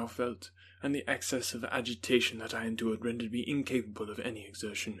misery I now felt, and the excess of agitation that I endured, rendered me incapable of any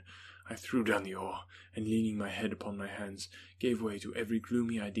exertion. I threw down the oar, and leaning my head upon my hands, gave way to every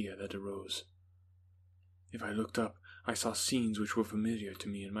gloomy idea that arose. If I looked up, I saw scenes which were familiar to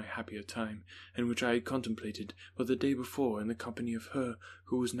me in my happier time, and which I had contemplated but the day before in the company of her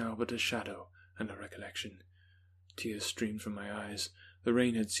who was now but a shadow and a recollection. Tears streamed from my eyes. The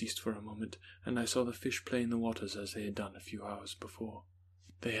rain had ceased for a moment, and I saw the fish play in the waters as they had done a few hours before.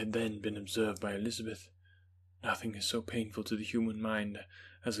 They had then been observed by Elizabeth. Nothing is so painful to the human mind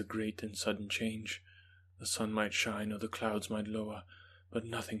as a great and sudden change. The sun might shine or the clouds might lower, but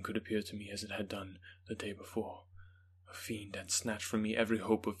nothing could appear to me as it had done the day before. A fiend had snatched from me every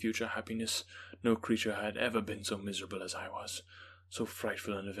hope of future happiness. No creature had ever been so miserable as I was. So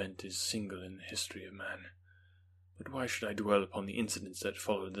frightful an event is single in the history of man. But why should I dwell upon the incidents that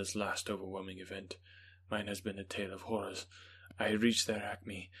followed this last overwhelming event? Mine has been a tale of horrors. I had reached their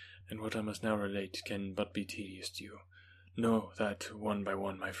acme, and what I must now relate can but be tedious to you. Know that one by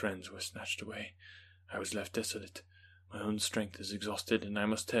one my friends were snatched away. I was left desolate. My own strength is exhausted, and I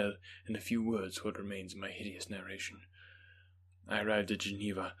must tell in a few words what remains of my hideous narration. I arrived at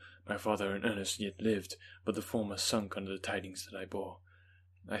Geneva. My father and Ernest yet lived, but the former sunk under the tidings that I bore.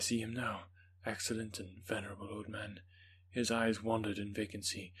 I see him now, excellent and venerable old man. His eyes wandered in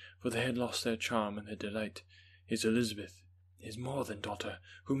vacancy, for they had lost their charm and their delight. His Elizabeth, his more than daughter,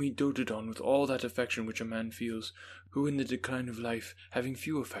 whom he doted on with all that affection which a man feels, who in the decline of life, having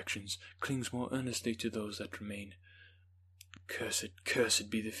few affections, clings more earnestly to those that remain. Cursed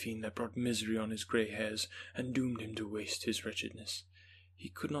be the fiend that brought misery on his grey hairs, and doomed him to waste his wretchedness. He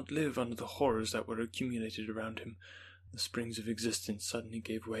could not live under the horrors that were accumulated around him. The springs of existence suddenly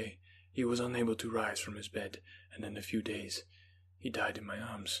gave way. He was unable to rise from his bed, and in a few days he died in my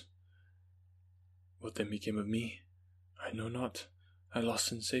arms. What then became of me? I know not. I lost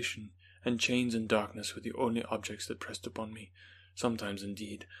sensation, and chains and darkness were the only objects that pressed upon me. Sometimes,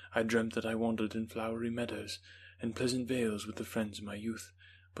 indeed, I dreamt that I wandered in flowery meadows and pleasant vales with the friends of my youth,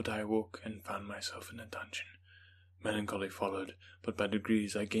 but I awoke and found myself in a dungeon. Melancholy followed, but by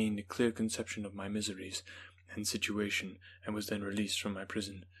degrees I gained a clear conception of my miseries and situation, and was then released from my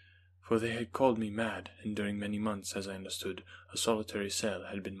prison. For they had called me mad, and during many months, as I understood, a solitary cell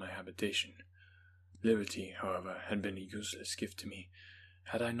had been my habitation. Liberty, however, had been a useless gift to me.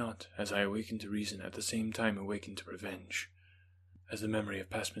 Had I not, as I awakened to reason, at the same time awakened to revenge? As the memory of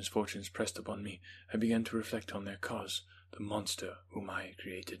past misfortunes pressed upon me, I began to reflect on their cause, the monster whom I had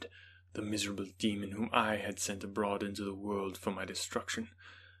created, the miserable demon whom I had sent abroad into the world for my destruction.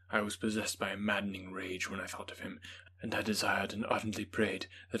 I was possessed by a maddening rage when I thought of him, and I desired and ardently prayed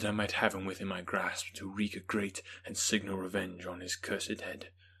that I might have him within my grasp to wreak a great and signal revenge on his cursed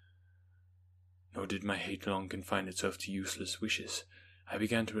head. Nor did my hate long confine itself to useless wishes. I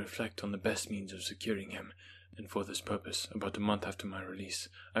began to reflect on the best means of securing him, and for this purpose, about a month after my release,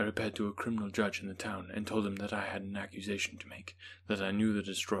 I repaired to a criminal judge in the town, and told him that I had an accusation to make, that I knew the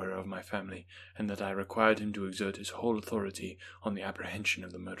destroyer of my family, and that I required him to exert his whole authority on the apprehension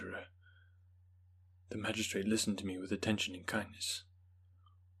of the murderer. The magistrate listened to me with attention and kindness.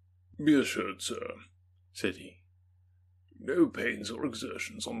 "Be assured, sir," said he, "no pains or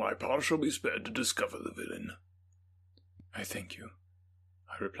exertions on my part shall be spared to discover the villain." "I thank you,"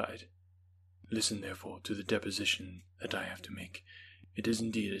 I replied. "Listen, therefore, to the deposition that I have to make. It is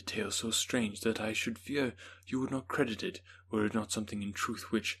indeed a tale so strange that I should fear you would not credit it, were it not something in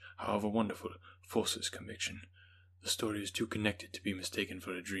truth which, however wonderful, forces conviction. The story is too connected to be mistaken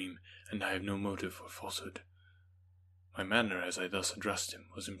for a dream, and I have no motive for falsehood." My manner, as I thus addressed him,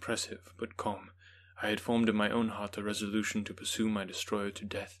 was impressive but calm. I had formed in my own heart a resolution to pursue my destroyer to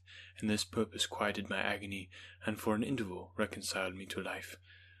death, and this purpose quieted my agony, and for an interval reconciled me to life.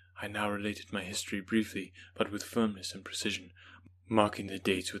 I now related my history briefly, but with firmness and precision, marking the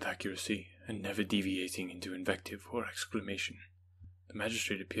dates with accuracy, and never deviating into invective or exclamation. The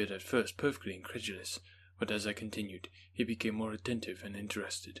magistrate appeared at first perfectly incredulous, but as I continued, he became more attentive and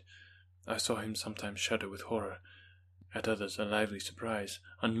interested. I saw him sometimes shudder with horror. At others, a lively surprise,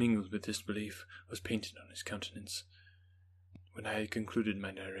 unmingled with disbelief, was painted on his countenance. When I had concluded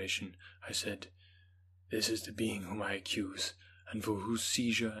my narration, I said, "This is the being whom I accuse, and for whose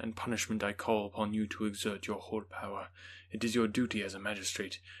seizure and punishment I call upon you to exert your whole power. It is your duty as a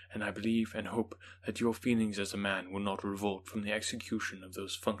magistrate, and I believe and hope that your feelings as a man will not revolt from the execution of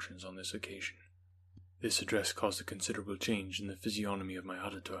those functions on this occasion." This address caused a considerable change in the physiognomy of my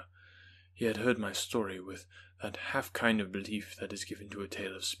auditor. He had heard my story with that half kind of belief that is given to a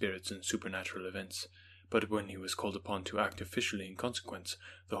tale of spirits and supernatural events, but when he was called upon to act officially in consequence,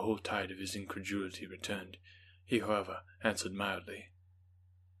 the whole tide of his incredulity returned. He, however, answered mildly.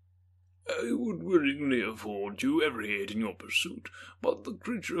 I would willingly afford you every aid in your pursuit, but the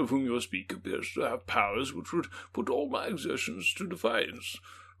creature of whom you speak appears to have powers which would put all my exertions to defiance.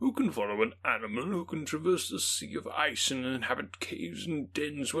 Who can follow an animal who can traverse the sea of ice and inhabit caves and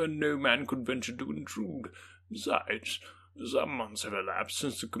dens where no man could venture to intrude? Besides, some months have elapsed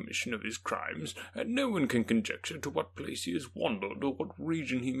since the commission of his crimes, and no one can conjecture to what place he has wandered or what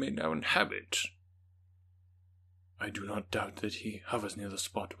region he may now inhabit. I do not doubt that he hovers near the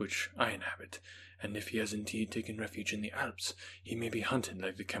spot which I inhabit, and if he has indeed taken refuge in the Alps, he may be hunted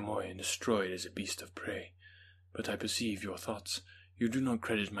like the chamois and destroyed as a beast of prey. But I perceive your thoughts. You do not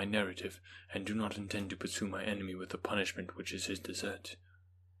credit my narrative, and do not intend to pursue my enemy with the punishment which is his desert.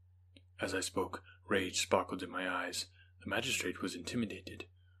 As I spoke, rage sparkled in my eyes. The magistrate was intimidated.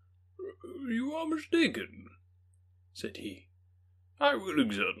 You are mistaken, said he. I will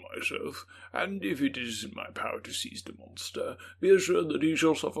exert myself, and if it is in my power to seize the monster, be assured that he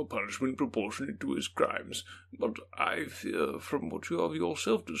shall suffer punishment proportionate to his crimes. But I fear, from what you have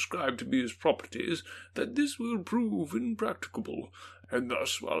yourself described to be his properties, that this will prove impracticable, and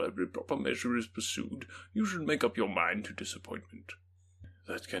thus, while every proper measure is pursued, you should make up your mind to disappointment.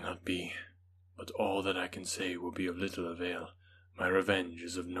 That cannot be, but all that I can say will be of little avail. My revenge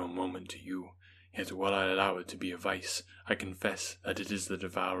is of no moment to you. Yet while I allow it to be a vice, I confess that it is the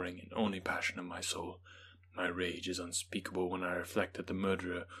devouring and only passion of my soul. My rage is unspeakable when I reflect that the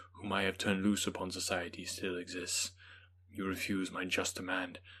murderer whom I have turned loose upon society still exists. You refuse my just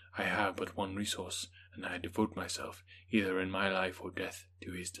demand. I have but one resource, and I devote myself, either in my life or death,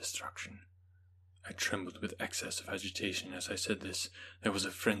 to his destruction. I trembled with excess of agitation as I said this. There was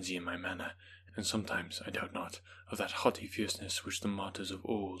a frenzy in my manner, and sometimes, I doubt not, of that haughty fierceness which the martyrs of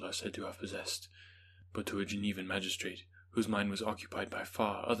old are said to have possessed. But to a Genevan magistrate, whose mind was occupied by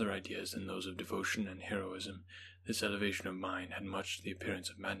far other ideas than those of devotion and heroism, this elevation of mine had much the appearance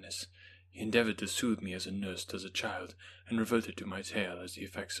of madness. He endeavoured to soothe me as a nurse does a child, and reverted to my tale as the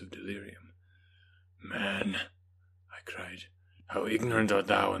effects of delirium. "Man," I cried, "how ignorant art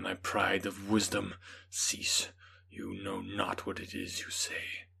thou in thy pride of wisdom! Cease, you know not what it is you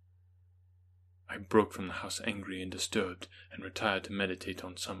say." I broke from the house angry and disturbed, and retired to meditate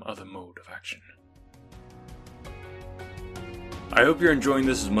on some other mode of action. I hope you're enjoying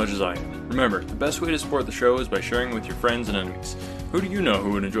this as much as I am. Remember, the best way to support the show is by sharing it with your friends and enemies. Who do you know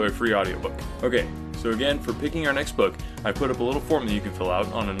who would enjoy a free audiobook? Okay, so again, for picking our next book, I put up a little form that you can fill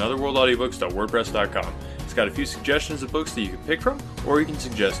out on anotherworldaudiobooks.wordpress.com. It's got a few suggestions of books that you can pick from, or you can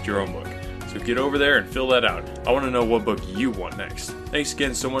suggest your own book. So get over there and fill that out. I want to know what book you want next. Thanks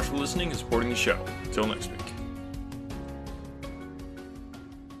again so much for listening and supporting the show. Until next week.